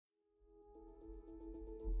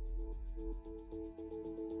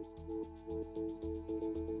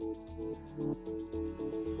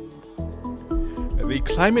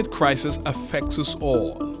The climate crisis affects us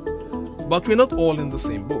all, but we're not all in the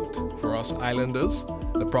same boat. For us islanders,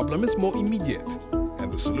 the problem is more immediate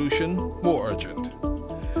and the solution more urgent.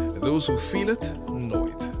 Those who feel it know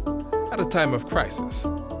it. At a time of crisis,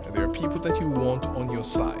 there are people that you want on your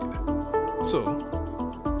side. So,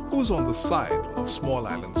 who's on the side of small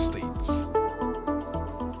island states?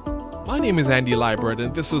 My name is Andy Liebert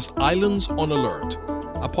and this is Islands on Alert,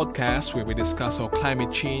 a podcast where we discuss how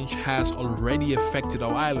climate change has already affected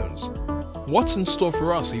our islands, what's in store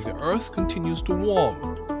for us if the Earth continues to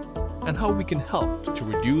warm, and how we can help to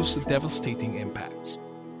reduce the devastating impacts.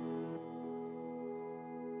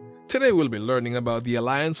 Today we'll be learning about the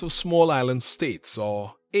Alliance of Small Island States,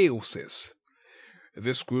 or AOSIS.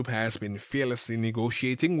 This group has been fearlessly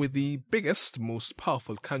negotiating with the biggest, most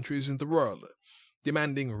powerful countries in the world,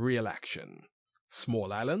 demanding real action.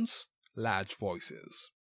 Small islands, large voices.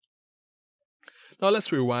 Now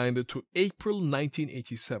let's rewind to April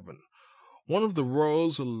 1987. One of the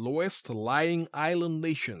world's lowest lying island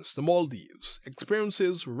nations, the Maldives,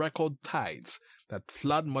 experiences record tides that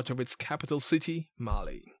flood much of its capital city,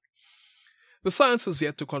 Mali. The science has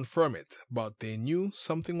yet to confirm it, but they knew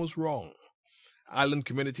something was wrong. Island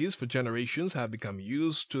communities for generations have become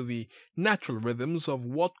used to the natural rhythms of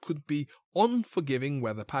what could be unforgiving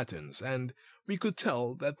weather patterns, and we could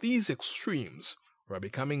tell that these extremes were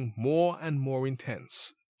becoming more and more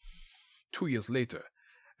intense. 2 years later,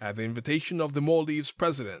 at the invitation of the Maldives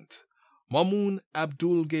president, Maumoon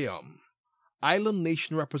Abdul Gayoom, island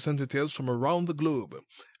nation representatives from around the globe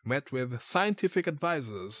met with scientific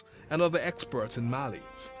advisors and other experts in Mali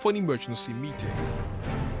for an emergency meeting.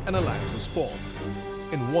 An alliance was formed.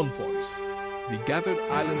 In one voice, the gathered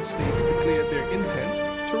island states declared their intent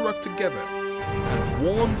to work together and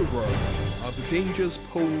warn the world of the dangers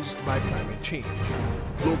posed by climate change,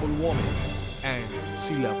 global warming, and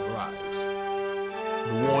sea level rise.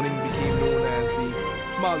 The warning became known as the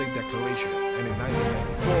Mali Declaration, and in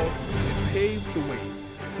 1994, it paved the way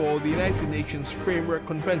for the United Nations Framework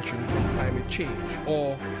Convention on Climate Change,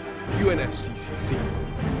 or UNFCCC.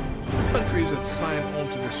 Countries that signed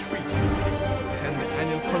onto this treaty will attend the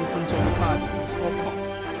annual conference of the parties, or COP.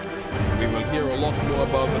 We will hear a lot more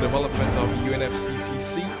about the development of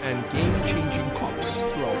UNFCCC and game-changing COPs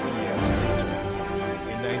throughout the years later.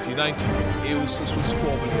 In 1990, AOSIS was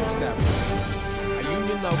formally established, a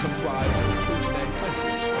union now comprised of 39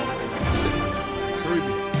 countries from the Pacific,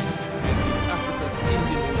 Caribbean, and the Africa,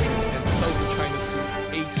 Indian Ocean, and South China Sea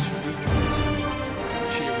ACE regions,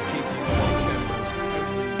 share rotating among the members every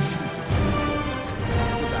 2 to 3 years.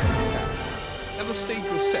 The die was cast, and the stage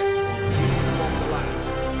was set for the Long Alliance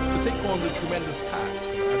to take on the tremendous task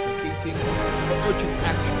of advocating for urgent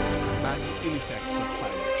action to combat the ill effects of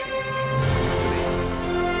climate change.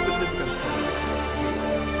 Today, significant progress has been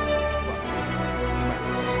made, but the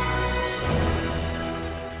matter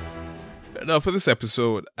continues. Now, for this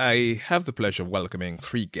episode, I have the pleasure of welcoming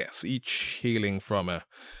 3 guests, each hailing from a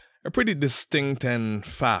pretty distinct and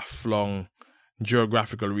far-flung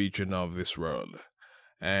geographical region of this world.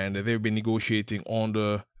 And they've been negotiating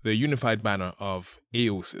under the unified banner of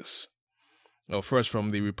AOSIS. Now, first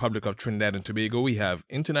from the Republic of Trinidad and Tobago, we have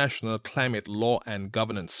International Climate Law and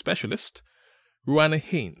Governance Specialist, Ruana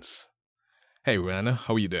Haynes. Hey, Ruana,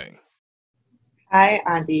 how are you doing? Hi,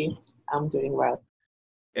 Andy. I'm doing well.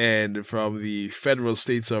 And from the Federal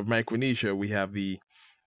States of Micronesia, we have the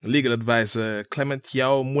legal advisor, Clement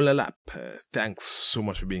Yao Mulalap. Thanks so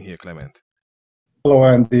much for being here, Clement. Hello,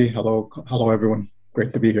 Andy. Hello, everyone.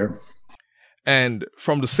 Great to be here. And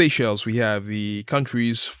from the Seychelles, we have the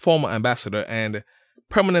country's former ambassador and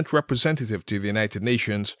permanent representative to the United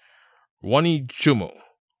Nations, Ronnie Jumo.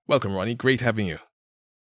 Welcome, Ronnie. Great having you.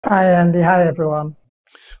 Hi, Andy. Hi, everyone.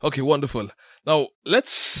 Okay, wonderful. Now,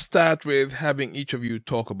 let's start with having each of you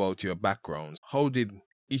talk about your backgrounds. How did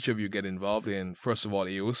each of you get involved in, first of all,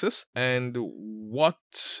 AOSIS, and what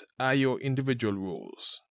are your individual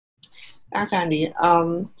roles? Thanks, Andy.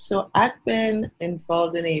 So I've been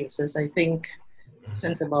involved in AOSIS, I think,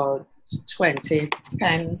 since about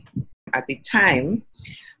 2010. At the time,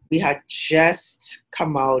 we had just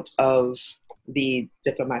come out of the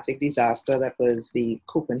diplomatic disaster that was the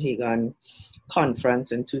Copenhagen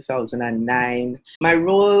conference in 2009. My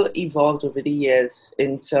role evolved over the years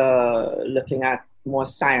into looking at more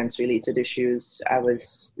science-related issues. I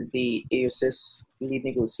was the AOSIS lead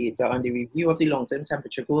negotiator on the review of the long-term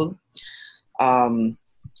temperature goal from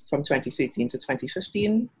 2013 to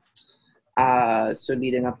 2015, so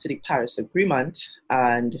leading up to the Paris Agreement.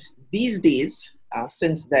 And these days,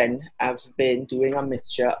 since then, I've been doing a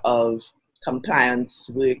mixture of compliance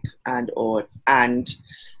work and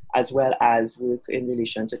as well as work in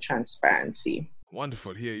relation to transparency.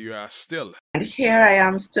 Wonderful. Here you are still. And here I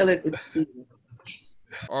am still, it would seem.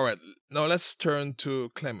 All right. Now let's turn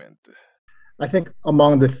to Clement. I think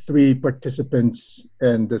among the three participants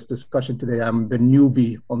in this discussion today, I'm the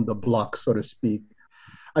newbie on the block, so to speak.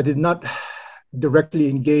 I did not directly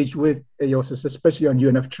engage with AOSIS, especially on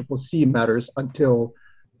UNFCCC matters, until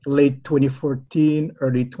late 2014,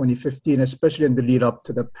 early 2015, especially in the lead up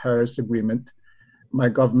to the Paris Agreement. My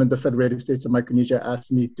government, the Federated States of Micronesia,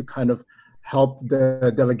 asked me to kind of help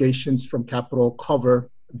the delegations from Capital cover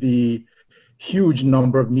the huge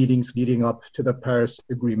number of meetings leading up to the Paris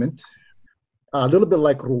Agreement. A little bit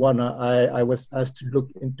like Ruana, I was asked to look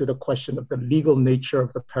into the question of the legal nature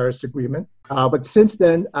of the Paris Agreement. But since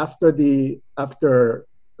then, after the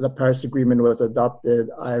Paris Agreement was adopted,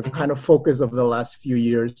 I've kind of focused over the last few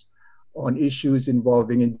years on issues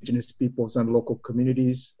involving Indigenous peoples and local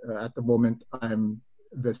communities. At the moment, I'm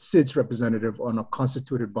the SIDS representative on a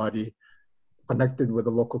constituted body connected with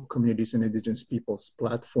the local communities and Indigenous peoples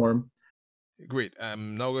platform. Great.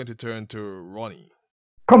 I'm now going to turn to Ronnie.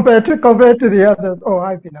 Compared to the others,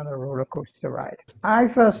 I've been on a roller coaster ride. I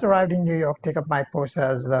first arrived in New York, take up my post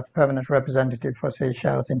as the permanent representative for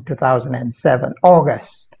Seychelles in 2007,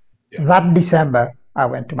 August. Yeah. That December, I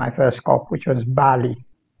went to my first COP, which was Bali.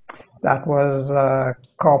 That was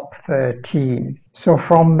COP 13. So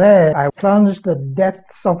from there, I plunged the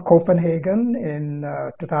depths of Copenhagen in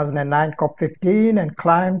 2009, COP 15, and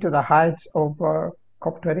climbed to the heights of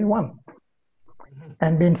COP 21.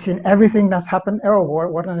 And been seeing everything that's happened. Oh,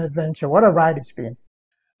 what an adventure. What a ride it's been.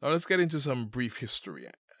 Now let's get into some brief history.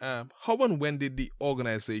 How and when did the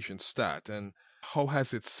organization start, and how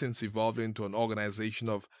has it since evolved into an organization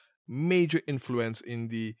of major influence in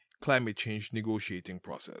the climate change negotiating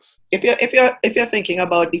process? If you're thinking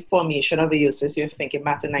about the formation of AOSIS, you're thinking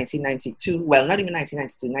back to 1992. Well, not even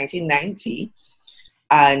 1992, 1990,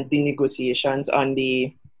 and the negotiations on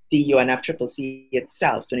the UNFCCC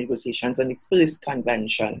itself. So negotiations on the first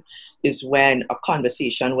convention is when a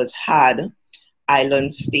conversation was had.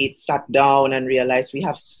 Island states sat down and realized we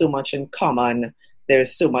have so much in common.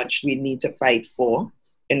 There's so much we need to fight for.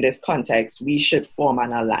 In this context, we should form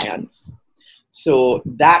an alliance. So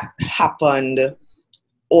that happened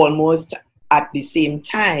almost at the same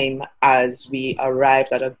time as we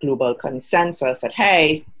arrived at a global consensus that,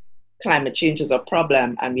 hey, climate change is a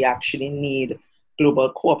problem and we actually need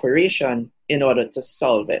global cooperation in order to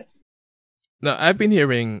solve it. Now, I've been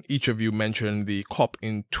hearing each of you mention the COP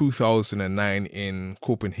in 2009 in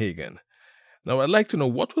Copenhagen. Now, I'd like to know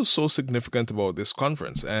what was so significant about this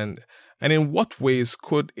conference, and in what ways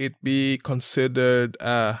could it be considered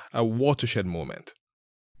a watershed moment?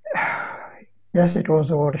 Yes, it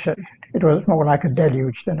was a watershed. It was more like a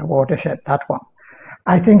deluge than a watershed, that one.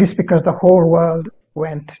 I think it's because the whole world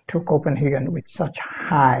went to Copenhagen with such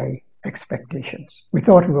high expectations. We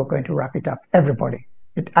thought we were going to wrap it up, everybody.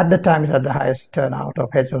 At the time, it had the highest turnout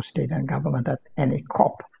of heads of state and government at any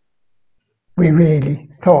COP. We really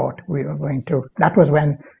thought we were going to. That was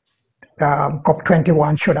when COP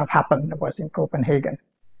 21 should have happened. It was in Copenhagen.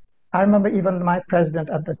 I remember even my president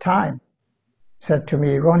at the time said to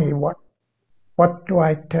me, Ronnie, what do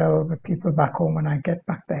I tell the people back home when I get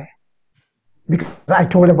back there? Because I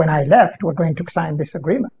told them when I left, we're going to sign this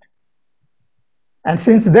agreement. And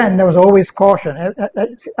since then, there was always caution.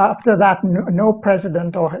 After that, no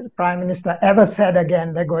president or prime minister ever said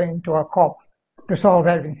again they're going to a COP to solve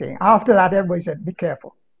everything. After that, everybody said, be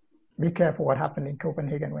careful. Be careful what happened in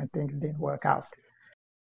Copenhagen when things didn't work out.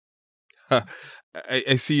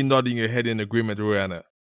 I see you nodding your head in agreement, Ruana.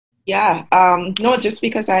 Yeah, no, just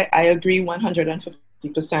because I agree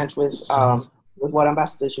 150% with what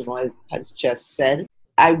Ambassador Javon has just said.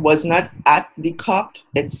 I was not at the COP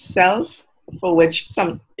itself, for which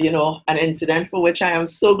an incident for which I am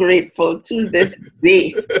so grateful to this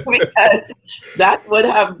day, because that would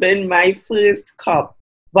have been my first COP.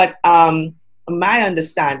 But my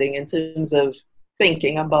understanding in terms of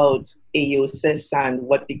thinking about AOSIS and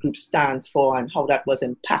what the group stands for and how that was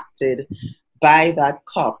impacted by that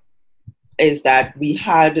COP is that we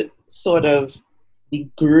had sort of the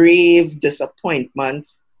grave disappointment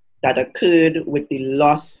that occurred with the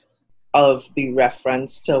loss of the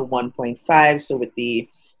reference to 1.5. So with the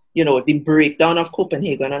breakdown of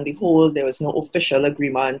Copenhagen on the whole, there was no official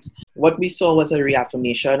agreement. What we saw was a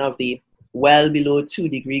reaffirmation of the well below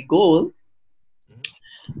 2-degree goal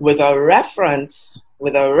with a reference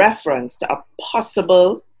to a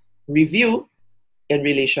possible review in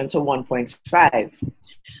relation to 1.5.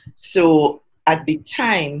 So at the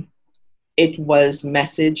time, it was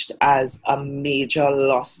messaged as a major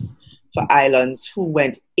loss for islands who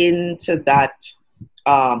went into that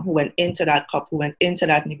COP, who went into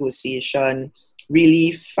that negotiation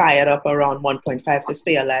really fired up around 1.5 to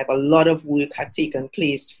stay alive. A lot of work had taken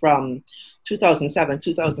place from 2007,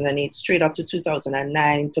 2008, straight up to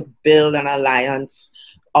 2009 to build an alliance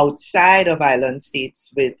outside of island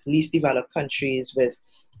states with least developed countries, with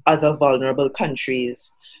other vulnerable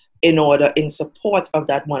countries, in support of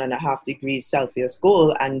that 1.5 degrees Celsius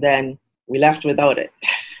goal, and then we left without it.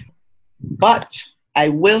 But I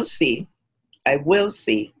will say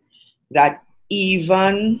that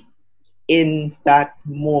even in that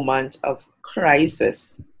moment of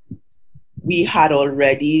crisis, we had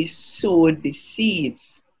already sowed the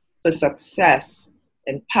seeds for success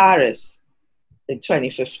in Paris in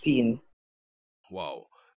 2015. Wow.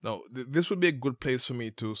 Now, this would be a good place for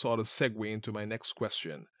me to sort of segue into my next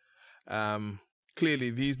question. Clearly,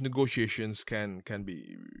 these negotiations can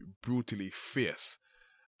be brutally fierce.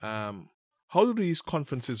 How do these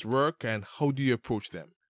conferences work, and how do you approach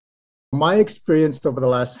them? My experience over the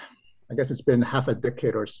last, I guess it's been half a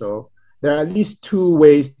decade or so, there are at least two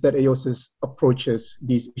ways that AOSIS approaches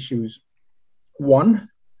these issues. One,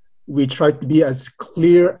 we try to be as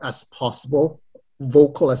clear as possible,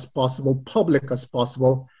 vocal as possible, public as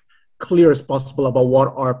possible, clear as possible about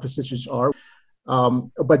what our positions are.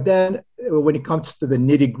 But then when it comes to the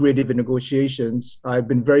nitty-gritty of the negotiations, I've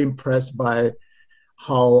been very impressed by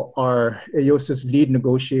how our AOSIS lead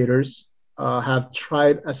negotiators have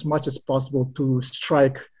tried as much as possible to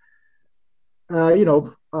strike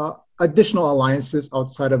additional alliances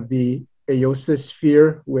outside of the AOSIS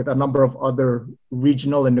sphere with a number of other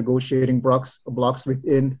regional and negotiating blocks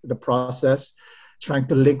within the process, trying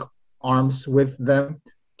to link arms with them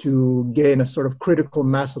to gain a sort of critical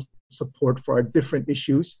mass of support for our different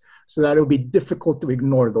issues, so that it'll be difficult to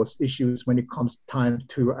ignore those issues when it comes time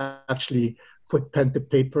to actually put pen to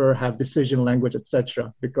paper, have decision language,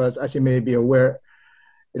 etc. Because as you may be aware,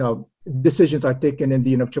 decisions are taken in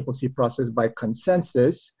the UNFCCC process by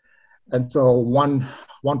consensus. And so one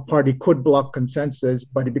party could block consensus,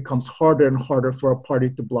 but it becomes harder and harder for a party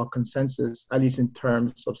to block consensus, at least in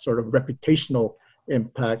terms of sort of reputational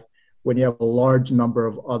impact, when you have a large number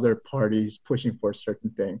of other parties pushing for a certain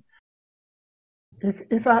thing.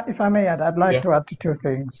 If I may add, I'd like to add to two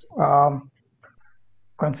things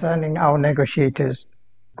concerning our negotiators.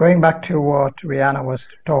 Going back to what Rihanna was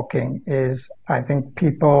talking is, I think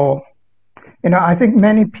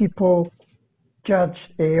many people judge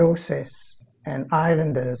AOSIS and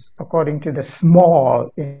islanders according to the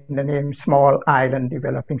small island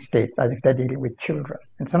developing states, as if they're dealing with children.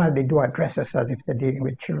 And sometimes they do address us as if they're dealing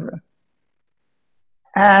with children.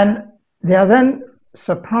 And they are then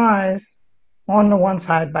surprised on the one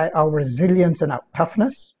side by our resilience and our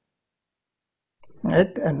toughness,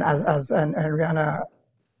 right? And as Rihanna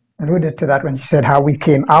alluded to that when she said how we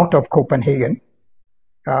came out of Copenhagen.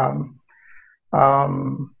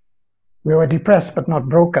 We were depressed but not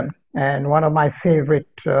broken. And one of my favorite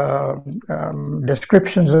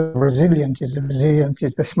descriptions of resilience is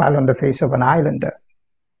the smile on the face of an islander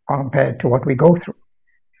compared to what we go through.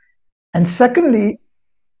 And secondly,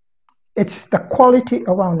 it's the quality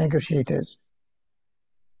of our negotiators.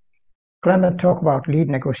 Clement talked about lead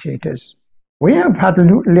negotiators. We have had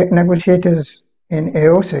negotiators in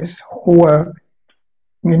AOSIS who are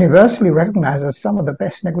universally recognized as some of the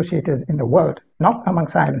best negotiators in the world, not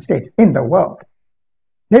amongst island states, in the world.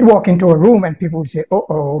 They'd walk into a room and people would say,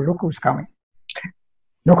 oh, look who's coming.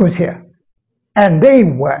 Look who's here. And they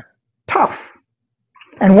were tough.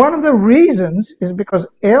 And one of the reasons is because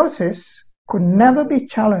AOSIS could never be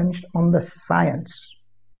challenged on the science.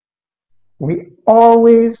 We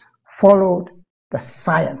always followed the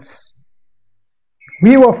science.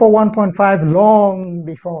 We were for 1.5 long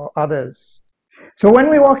before others. So when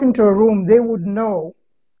we walk into a room, they would know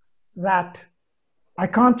that I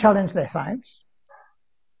can't challenge their science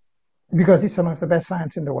because it's amongst the best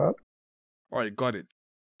science in the world. All right, got it.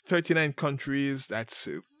 39 countries, that's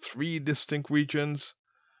 3 distinct regions.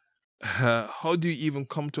 How do you even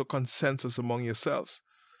come to a consensus among yourselves?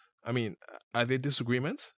 I mean, are there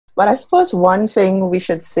disagreements? But I suppose one thing we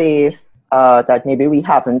should say that maybe we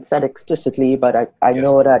haven't said explicitly, but I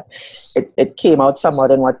know that it came out somewhat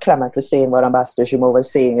in what Clement was saying, what Ambassador Jumeau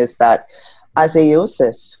was saying, is that as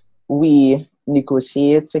AOSIS, we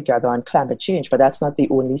negotiate together on climate change, but that's not the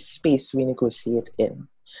only space we negotiate in.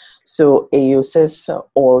 So AOSIS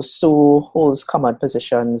also holds common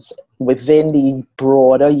positions within the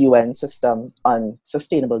broader UN system on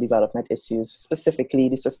sustainable development issues, specifically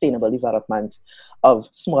the sustainable development of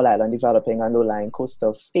small island developing and low-lying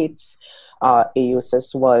coastal states.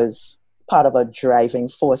 AOSIS was part of a driving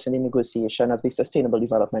force in the negotiation of the Sustainable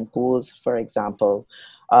Development Goals, for example.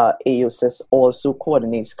 AOSIS also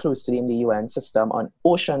coordinates closely in the UN system on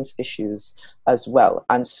oceans issues as well.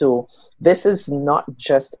 And so this is not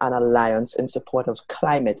just an alliance in support of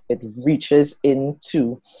climate. It reaches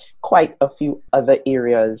into quite a few other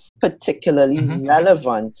areas, particularly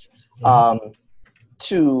relevant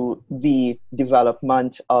to the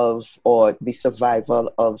development of, or the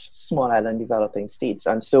survival of, small island developing states.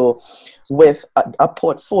 And so with a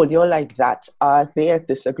portfolio like that, are there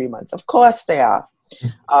disagreements? Of course there are.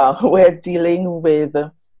 We're dealing with,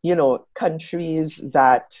 countries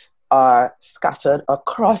that are scattered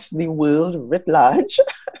across the world writ large,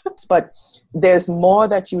 but there's more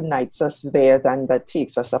that unites us there than that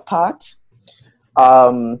takes us apart.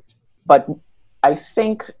 But I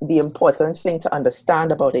think the important thing to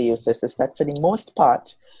understand about AOSIS is that for the most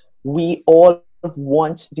part, we all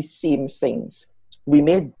want the same things. We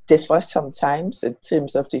may differ sometimes in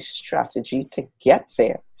terms of the strategy to get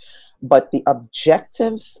there, but the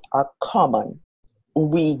objectives are common.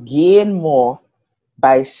 We gain more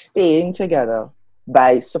by staying together,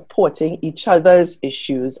 by supporting each other's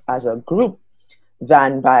issues as a group,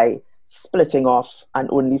 than by splitting off and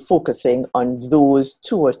only focusing on those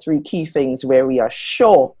 2 or 3 key things where we are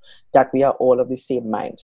sure that we are all of the same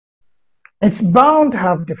mind. It's bound to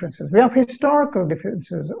have differences. We have historical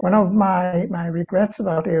differences. One of my regrets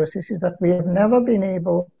about AOSIS is that we have never been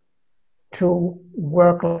able to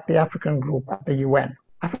work like the African group at the UN.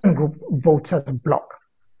 African group votes as a bloc.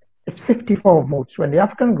 It's 54 votes. When the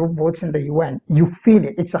African group votes in the UN, you feel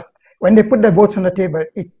it. When they put their votes on the table,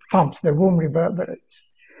 it thumps, the room reverberates.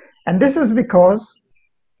 And this is because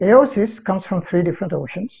AOSIS comes from 3 different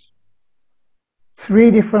oceans,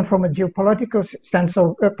 3 different from a geopolitical sense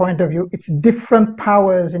of point of view. It's different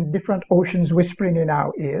powers in different oceans whispering in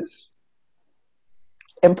our ears.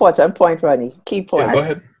 Important point, Ronnie. Key point. Yeah, go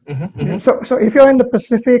ahead. So if you're in the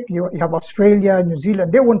Pacific, you have Australia, New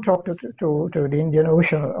Zealand, they won't talk to the Indian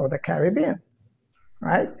Ocean or the Caribbean,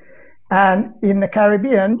 right? And in the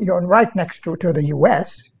Caribbean, you're right next to the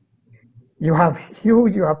US. You have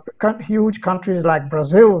huge countries like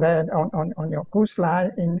Brazil there on your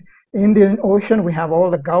coastline. In Indian Ocean, we have all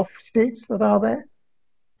the Gulf states that are there.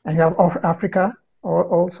 And you have Africa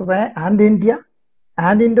also there, and India,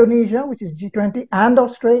 and Indonesia, which is G20, and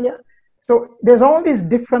Australia. So there's all these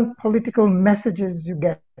different political messages you're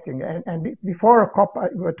getting. And before a COP,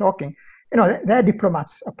 we were talking, their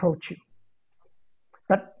diplomats approach you.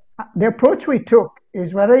 But the approach we took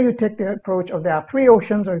is whether you take the approach of there are 3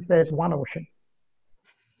 oceans or if there's 1 ocean.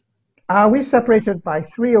 Are we separated by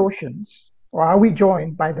 3 oceans, or are we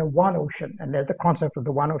joined by the 1 ocean? And there's the concept of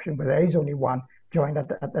the 1 ocean, but there is only 1 joined at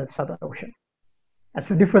the Southern Ocean. That's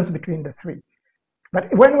the difference between the 3.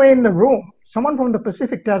 But when we're in the room, someone from the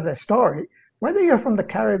Pacific tells their story, whether you're from the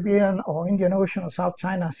Caribbean or Indian Ocean or South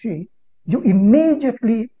China Sea, you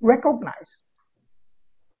immediately recognize.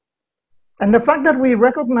 And the fact that we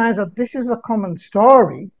recognize that this is a common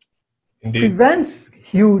story prevents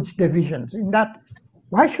huge divisions. In that,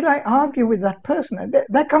 why should I argue with that person?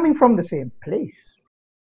 They're coming from the same place.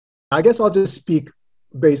 I guess I'll just speak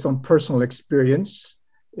based on personal experience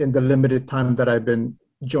in the limited time that I've been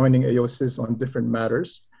joining AOSIS on different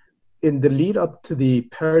matters. In the lead up to the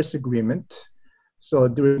Paris Agreement, so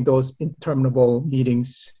during those interminable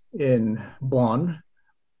meetings in Bonn,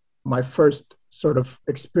 my first sort of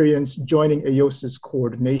experience joining AOSIS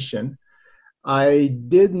coordination, I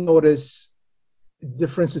did notice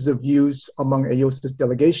differences of views among AOSIS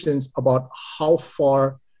delegations about how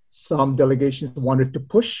far some delegations wanted to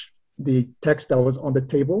push the text that was on the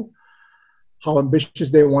table, how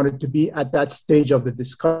ambitious they wanted to be at that stage of the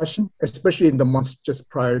discussion, especially in the months just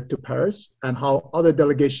prior to Paris, and how other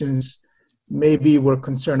delegations maybe were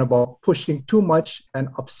concerned about pushing too much and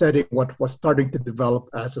upsetting what was starting to develop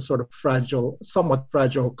as a sort of somewhat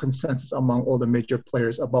fragile consensus among all the major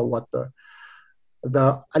players about what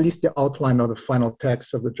at least the outline of the final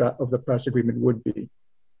text of the Paris Agreement would be.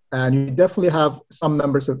 And you definitely have some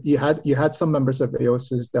members you had some members of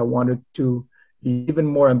AOSIS that wanted to be even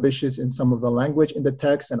more ambitious in some of the language in the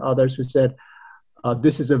text, and others who said,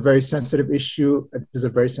 this is a very sensitive issue, this is a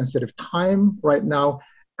very sensitive time right now,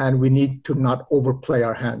 and we need to not overplay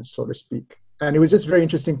our hands, so to speak. And it was just very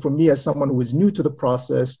interesting for me as someone who was new to the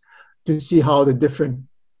process to see how the different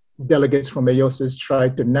delegates from AOSIS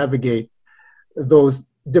tried to navigate those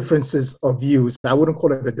differences of views. I wouldn't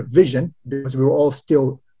call it a division because we were all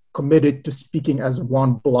still committed to speaking as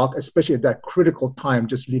one bloc, especially at that critical time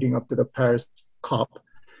just leading up to the Paris COP.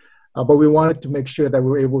 But we wanted to make sure that we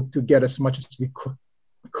were able to get as much as we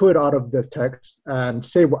could out of the text and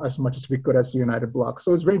say as much as we could as the United Bloc.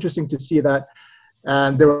 So it's very interesting to see that.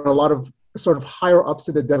 And there were a lot of sort of higher ups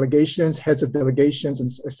of the delegations, heads of delegations, and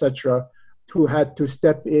etc., who had to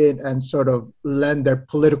step in and sort of lend their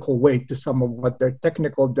political weight to some of what their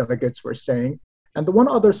technical delegates were saying. And the one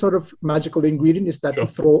other sort of magical ingredient is that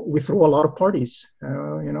we throw a lot of parties.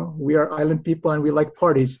 We are island people and we like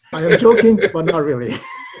parties. I am joking, but not really.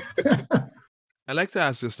 I'd like to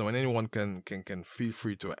ask this now, and anyone can feel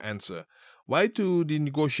free to answer. Why do the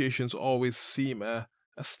negotiations always seem a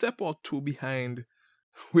step or two behind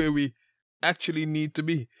where we actually need to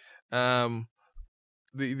be?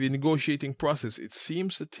 The negotiating process, it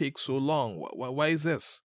seems to take so long. Why is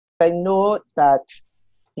this? I know that,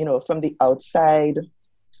 from the outside,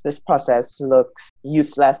 this process looks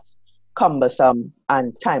useless, cumbersome,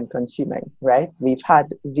 and time-consuming, right? We've had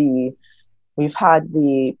the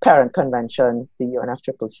parent convention, the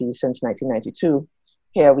UNFCCC, since 1992.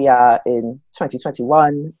 Here we are in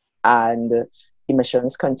 2021, and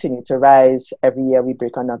emissions continue to rise. Every year we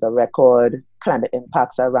break another record. Climate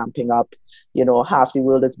impacts are ramping up. Half the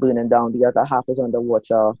world is burning down, the other half is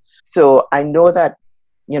underwater. So I know that,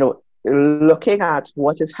 looking at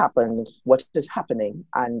what is happening,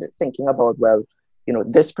 and thinking about,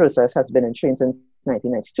 this process has been in train since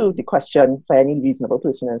 1992. The question for any reasonable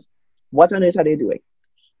person is, what on earth are they doing?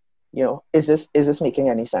 Is this making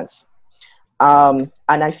any sense? And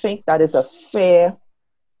I think that is a fair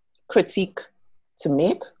critique to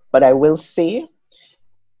make, but I will say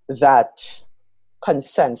that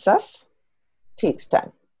consensus takes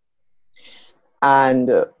time.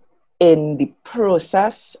 And in the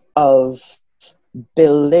process of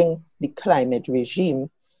building the climate regime,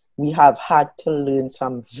 we have had to learn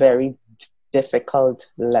some very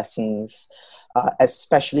difficult lessons,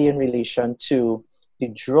 especially in relation to the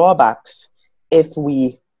drawbacks if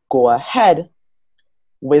we go ahead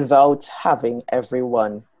without having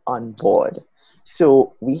everyone on board.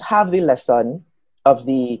 So we have the lesson of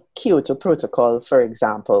the Kyoto Protocol, for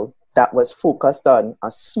example, that was focused on a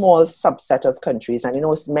small subset of countries. And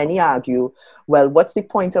many argue, well, what's the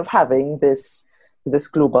point of having this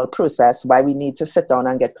global process? Why we need to sit down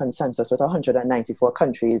and get consensus with 194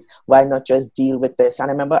 countries? Why not just deal with this? And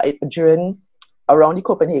I remember around the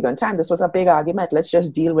Copenhagen time, this was a big argument. Let's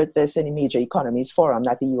just deal with this in the major economies forum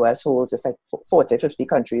that the US holds. It's like 40, 50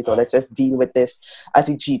 countries, or let's just deal with this as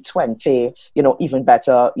a G20, even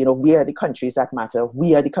better. We are the countries that matter.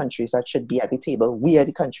 We are the countries that should be at the table. We are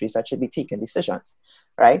the countries that should be taking decisions,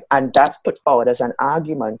 right? And that's put forward as an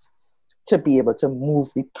argument to be able to move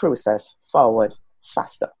the process forward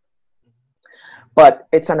faster. But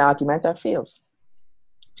it's an argument that fails.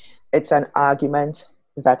 It's an argument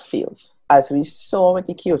that fails. As we saw with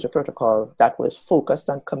the Kyoto Protocol, that was focused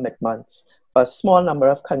on commitments for a small number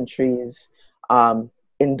of countries,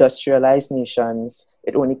 industrialized nations.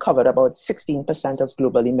 It only covered about 16% of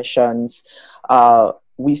global emissions.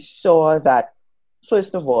 We saw that,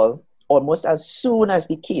 first of all, almost as soon as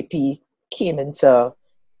the KP came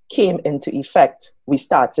into effect, we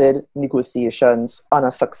started negotiations on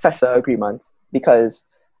a successor agreement, because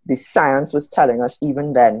the science was telling us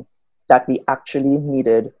even then that we actually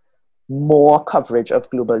needed more coverage of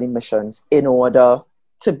global emissions in order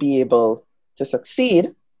to be able to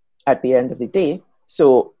succeed at the end of the day.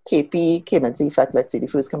 So KP came into effect, let's say the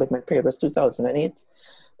first commitment period was 2008.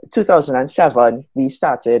 2007, we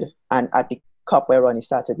started, and at the COP where Ronnie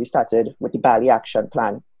started, we started with the Bali Action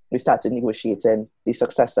Plan. We started negotiating the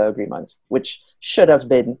successor agreement, which should have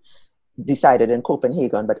been decided in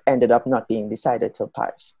Copenhagen, but ended up not being decided till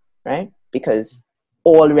Paris, right? Because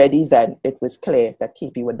already then it was clear that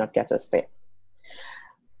KP would not get us there.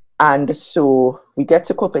 And so we get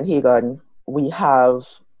to Copenhagen, we have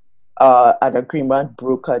an agreement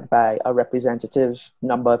brokered by a representative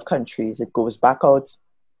number of countries. It goes back out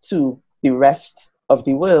to the rest of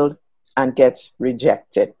the world and gets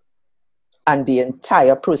rejected. And the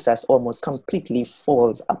entire process almost completely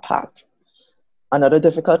falls apart. Another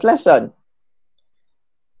difficult lesson: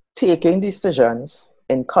 taking decisions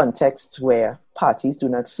in contexts where parties do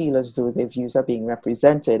not feel as though their views are being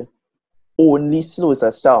represented only slows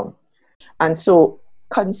us down. And so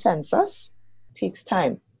consensus takes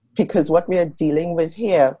time, because what we are dealing with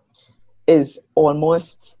here is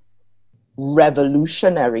almost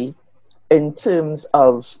revolutionary in terms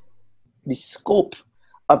of the scope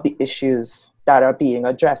of the issues that are being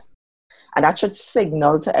addressed. And that should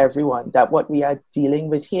signal to everyone that what we are dealing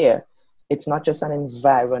with here, it's not just an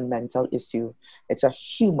environmental issue, it's a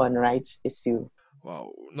human rights issue.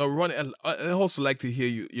 Wow. Now, Ronnie, I'd also like to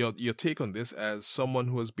hear your take on this as someone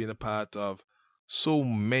who has been a part of so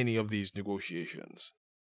many of these negotiations.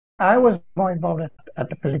 I was more involved at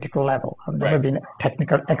the political level. I've never been a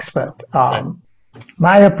technical expert.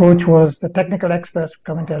 My approach was the technical experts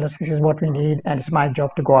come and tell us this is what we need, and it's my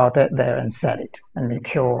job to go out there and sell it and make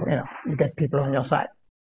sure you get people on your side.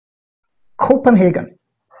 Copenhagen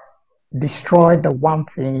destroyed the one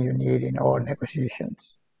thing you need in all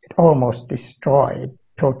negotiations. It almost destroyed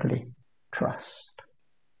totally trust.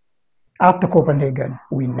 After Copenhagen,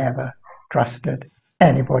 we never trusted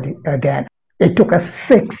anybody again. It took us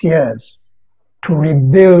 6 years to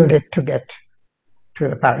rebuild it to get to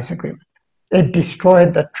the Paris Agreement. It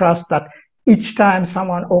destroyed the trust that each time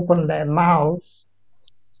someone opened their mouths,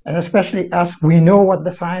 and especially us, we know what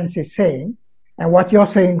the science is saying, and what you're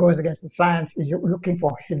saying goes against the science is you're looking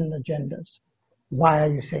for hidden agendas. Why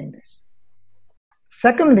are you saying this?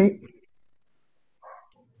 Secondly,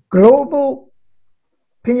 global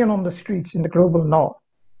opinion on the streets in the global north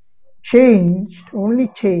only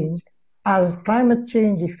changed as climate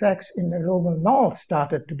change effects in the global north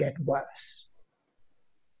started to get worse.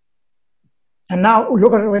 And now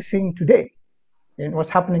look at what we're seeing today in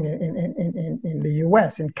what's happening in the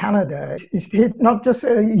US, in Canada. It's hit not just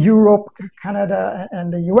Europe, Canada,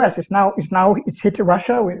 and the US. It's hit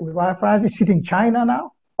Russia with wildfires. It's hitting China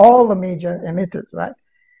now. All the major emitters, right?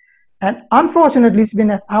 And unfortunately, it's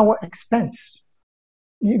been at our expense.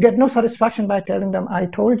 You get no satisfaction by telling them, I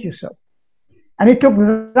told you so. And it took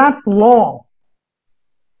that long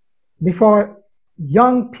before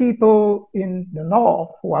young people in the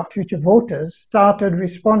North, who are future voters, started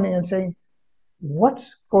responding and saying,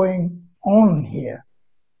 what's going on here?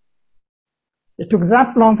 It took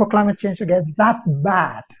that long for climate change to get that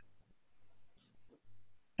bad.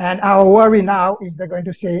 And our worry now is they're going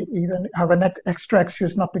to say, even have an extra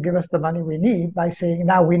excuse not to give us the money we need by saying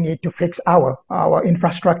now we need to fix our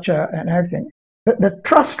infrastructure and everything. The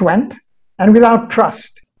trust went, and without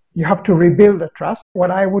trust, you have to rebuild the trust. What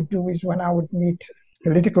I would do is when I would meet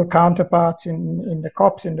political counterparts in the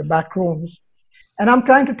COPs, in the back rooms, and I'm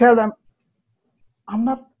trying to tell them, I'm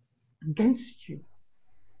not against you,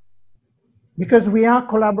 because we are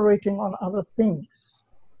collaborating on other things.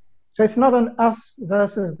 So it's not an us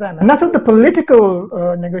versus them. And that's what the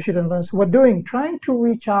political negotiators were doing, trying to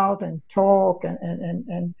reach out and talk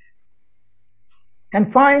and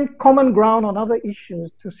find common ground on other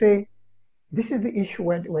issues to say, this is the issue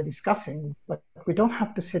we're discussing, but we don't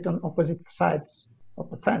have to sit on opposite sides of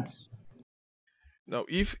the fence. Now,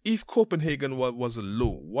 if Copenhagen was a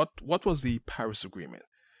low, what was the Paris Agreement?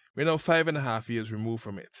 We're now 5.5 years removed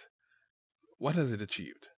from it. What has it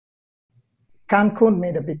achieved? Cancun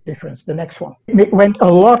made a big difference, the next one. It went a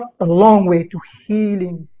long way to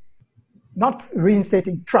healing, not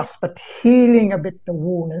reinstating trust, but healing a bit the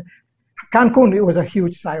wound. Cancun, it was a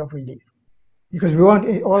huge sigh of relief, because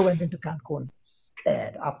we all went into Cancun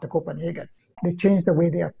scared after Copenhagen. They changed the way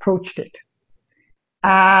they approached it.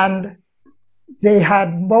 And they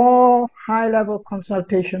had more high-level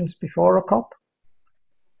consultations before a COP.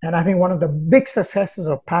 And I think one of the big successes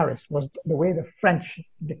of Paris was the way the French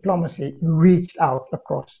diplomacy reached out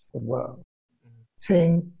across the world,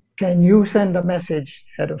 saying, can you send a message,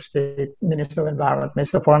 head of state, minister of environment,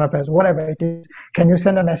 minister of foreign affairs, whatever it is, can you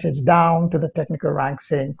send a message down to the technical ranks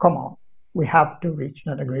saying, come on, we have to reach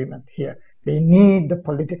an agreement here. They need the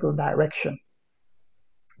political direction.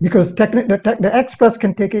 Because the experts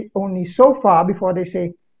can take it only so far before they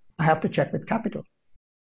say, I have to check with capital.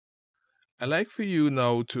 I'd like for you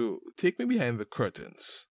now to take me behind the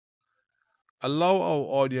curtains. Allow our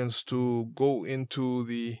audience to go into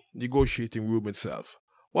the negotiating room itself.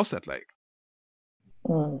 What's that like?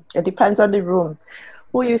 It depends on the room.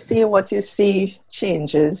 Who you see, what you see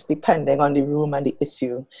changes depending on the room and the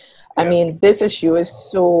issue. I mean, this issue is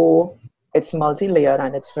it's multi-layered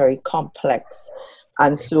and it's very complex.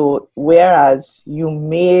 And so, whereas you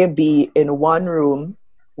may be in one room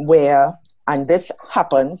where, and this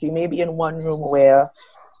happens, you may be in one room where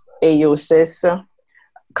AOSIS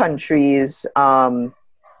countries,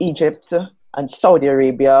 Egypt and Saudi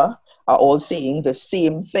Arabia are all saying the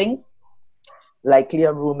same thing, likely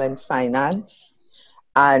a room in finance,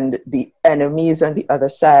 and the enemies on the other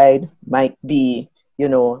side might be,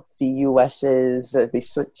 the US's, the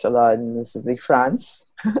Switzerland's, the France,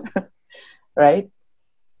 right?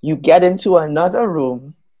 You get into another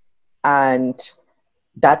room and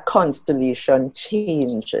that constellation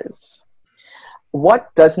changes.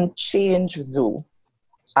 What doesn't change, though,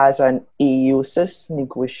 as an AOSIS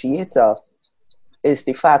negotiator, is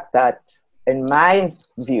the fact that, in my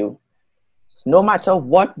view, no matter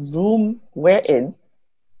what room we're in,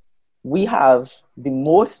 we have the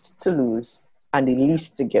most to lose and the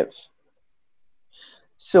least to give.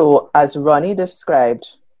 So, as Ronnie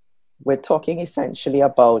described, we're talking essentially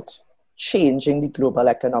about changing the global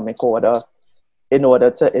economic order in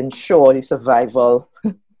order to ensure the survival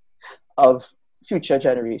of future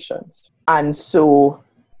generations. And so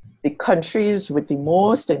the countries with the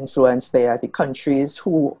most influence there are the countries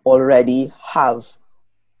who already have,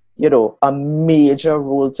 a major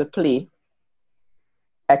role to play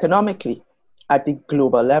economically at the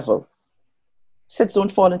global level. SIDS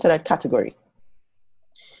don't fall into that category.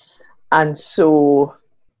 And so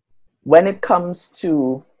when it comes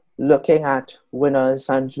to looking at winners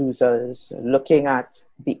and losers, looking at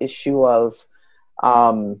the issue of,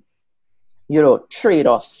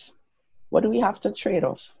 trade-offs, what do we have to trade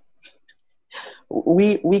off?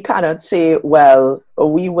 We cannot say, well,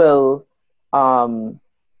 we will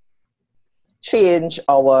change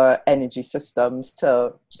our energy systems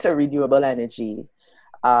to renewable energy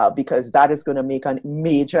because that is going to make a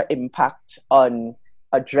major impact on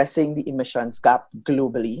addressing the emissions gap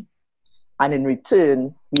globally. And in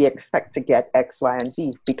return, we expect to get X, Y, and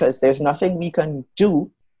Z because there's nothing we can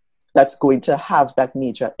do that's going to have that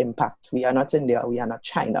major impact. We are not India, we are not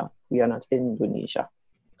China, we are not Indonesia.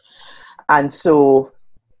 And so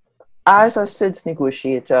as a SIDS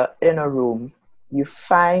negotiator in a room, you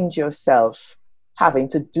find yourself having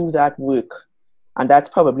to do that work. And that's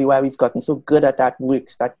probably why we've gotten so good at that work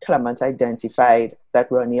that Clement identified,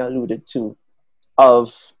 that Ronnie alluded to,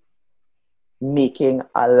 of making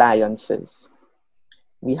alliances.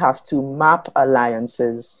 We have to map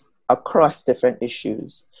alliances across different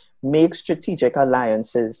issues, make strategic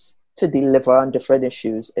alliances to deliver on different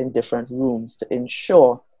issues in different rooms to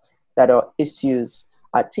ensure that our issues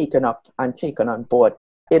are taken up and taken on board.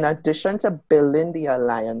 In addition to building the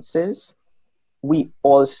alliances, we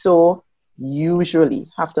also usually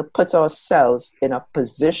have to put ourselves in a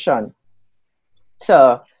position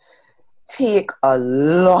to take a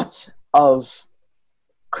lot of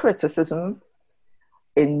criticism,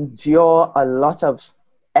 endure a lot of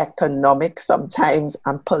economic sometimes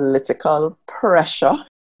and political pressure.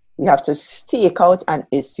 We have to stake out an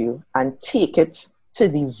issue and take it to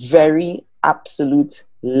the very absolute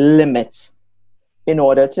limit in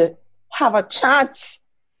order to have a chance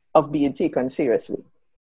of being taken seriously.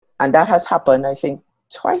 And that has happened, I think,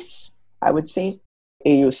 twice, I would say.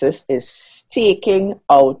 AOSIS is staking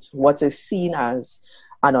out what is seen as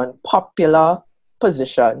an unpopular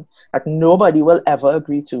position that nobody will ever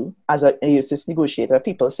agree to. As an AOSIS negotiator,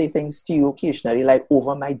 people say things to you occasionally like,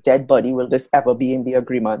 over my dead body, will this ever be in the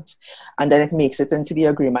agreement? And then it makes it into the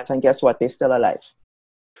agreement, and guess what? They're still alive.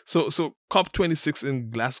 So COP26 in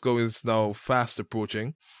Glasgow is now fast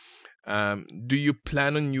approaching. Do you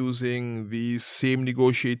plan on using these same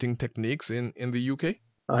negotiating techniques in the UK?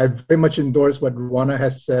 I very much endorse what Ruana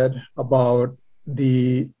has said about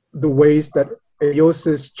the ways that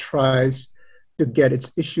AOSIS tries to get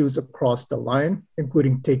its issues across the line,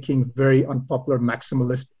 including taking very unpopular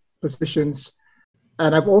maximalist positions.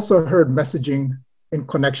 And I've also heard messaging in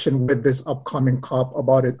connection with this upcoming COP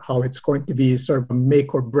about it, how it's going to be sort of a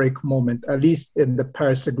make or break moment, at least in the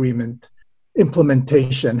Paris Agreement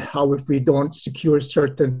implementation, how if we don't secure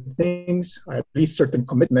certain things, or at least certain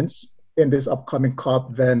commitments in this upcoming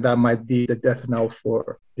COP, then that might be the death knell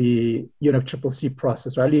for the UNFCCC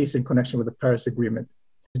process, or at least in connection with the Paris Agreement.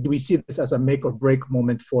 Do we see this as a make or break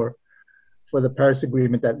moment for the Paris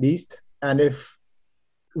Agreement at least? And if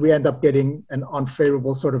we end up getting an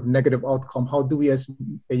unfavorable sort of negative outcome, how do we as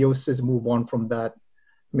AOSIS move on from that?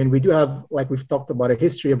 I mean, we do have, like we've talked about, a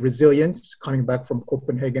history of resilience coming back from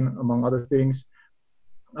Copenhagen, among other things.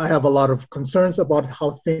 I have a lot of concerns about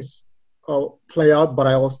how things play out, but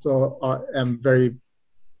I also am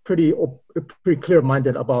pretty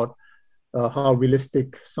clear-minded about how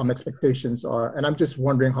realistic some expectations are. And I'm just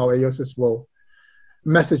wondering how AOSIS will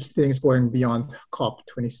message things going beyond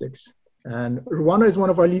COP26. And Ruana is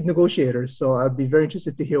one of our lead negotiators, so I'd be very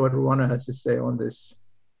interested to hear what Ruana has to say on this.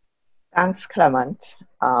 Thanks, Clement,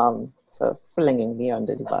 for flinging me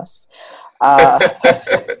under the bus.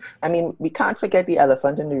 I mean, we can't forget the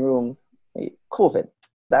elephant in the room, COVID.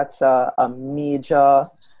 That's a major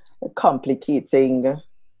complicating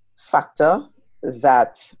factor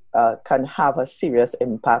that can have a serious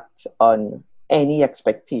impact on any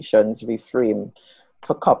expectations we frame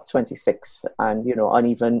for COP26 and, on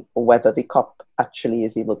even whether the COP actually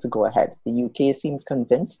is able to go ahead. The UK seems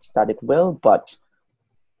convinced that it will, but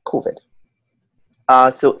COVID.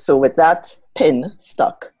 So with that pin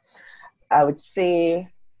stuck, I would say,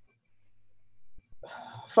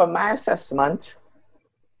 from my assessment,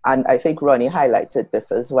 and I think Ronnie highlighted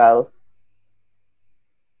this as well,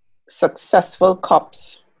 successful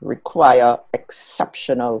COPs require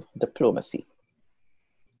exceptional diplomacy.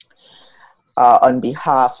 on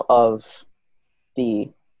behalf of the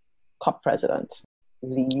COP president.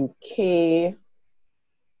 The UK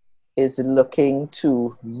is looking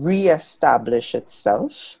to re-establish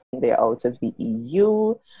itself. They're out of the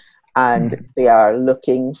EU, and they are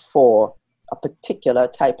looking for a particular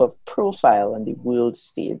type of profile on the world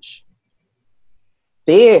stage.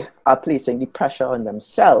 They are placing the pressure on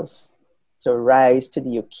themselves to rise to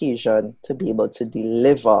the occasion, to be able to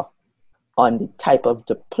deliver on the type of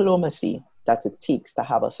diplomacy that it takes to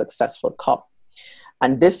have a successful COP.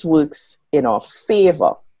 And this works in our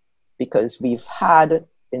favor because we've had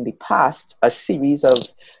in the past a series of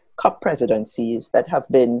COP presidencies that have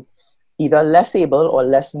been either less able or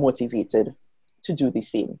less motivated to do the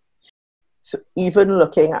same. So even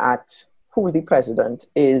looking at who the president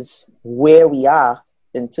is, where we are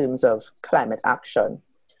in terms of climate action,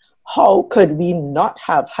 how could we not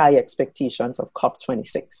have high expectations of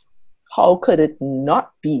COP26? How could it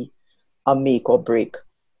not be a make or break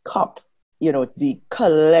COP? You know, the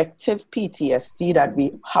collective PTSD that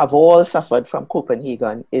we have all suffered from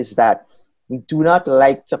Copenhagen is that we do not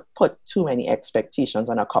like to put too many expectations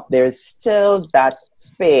on a COP. There is still that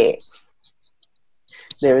fear.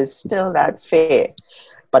 There is still that fear.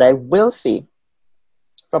 But I will say,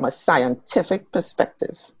 from a scientific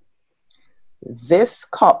perspective, this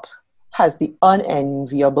COP has the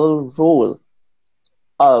unenviable role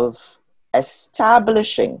of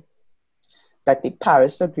establishing that the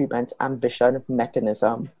Paris Agreement ambition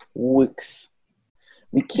mechanism works.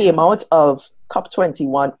 We came out of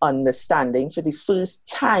COP21 understanding for the first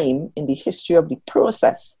time in the history of the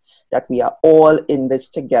process that we are all in this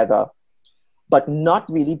together, but not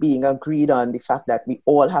really being agreed on the fact that we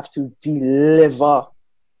all have to deliver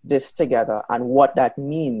this together and what that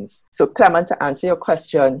means. So Clement, to answer your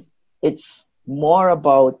question, it's more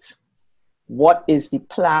about what is the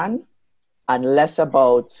plan and less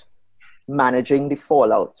about managing the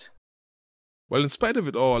fallout. Well, in spite of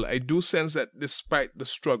it all, I do sense that despite the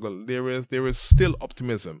struggle, there is still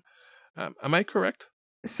optimism. Am I correct?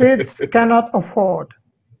 States cannot afford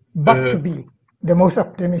but to be the most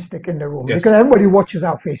optimistic in the room, yes, because everybody watches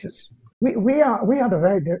our faces. We are the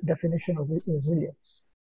very definition of resilience.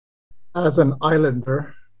 As an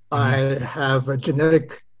islander, I have a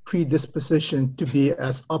genetic predisposition to be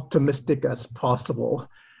as optimistic as possible,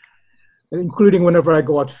 including whenever I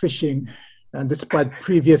go out fishing. And despite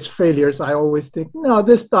previous failures, I always think, no,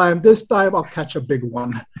 this time I'll catch a big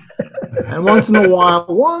one. And once in a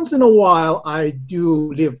while, I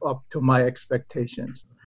do live up to my expectations.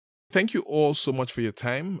 Thank you all so much for your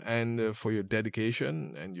time and for your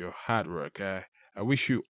dedication and your hard work. I wish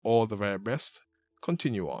you all the very best.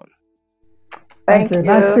 Continue on. Thank you.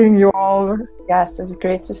 Nice seeing you all. Yes, it was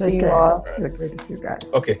great to see you all. It was great to see you guys.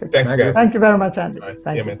 Okay, thanks, guys. Thank you very much, Andy. Right.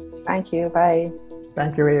 Thank you. Man. Thank you. Bye.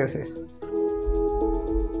 Thank you, AOSIS.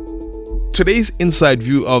 Today's inside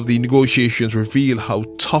view of the negotiations reveal how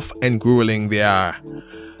tough and grueling they are,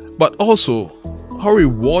 but also how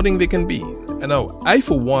rewarding they can be. And now, I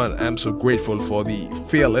for one am so grateful for the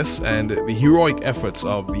fearless and the heroic efforts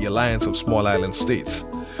of the Alliance of Small Island States,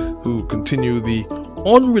 who continue the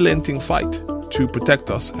unrelenting fight to protect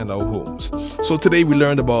us and our homes. So today we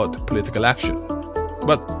learned about political action,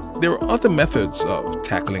 but there are other methods of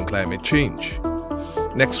tackling climate change.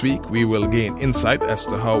 Next week, we will gain insight as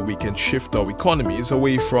to how we can shift our economies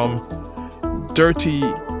away from dirty,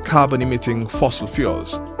 carbon-emitting fossil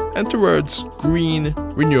fuels and towards green,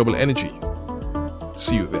 renewable energy.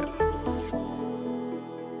 See you then.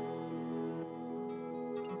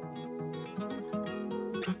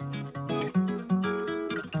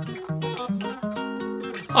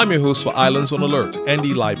 I'm your host for Islands on Alert,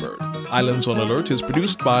 Andy Liebert. Islands on Alert is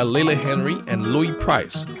produced by Layla Henry and Louis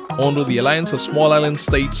Price under the Alliance of Small Island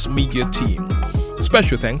States media team.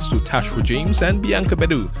 Special thanks to Tashwa James and Bianca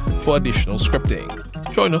Bedu for additional scripting.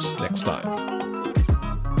 Join us next time.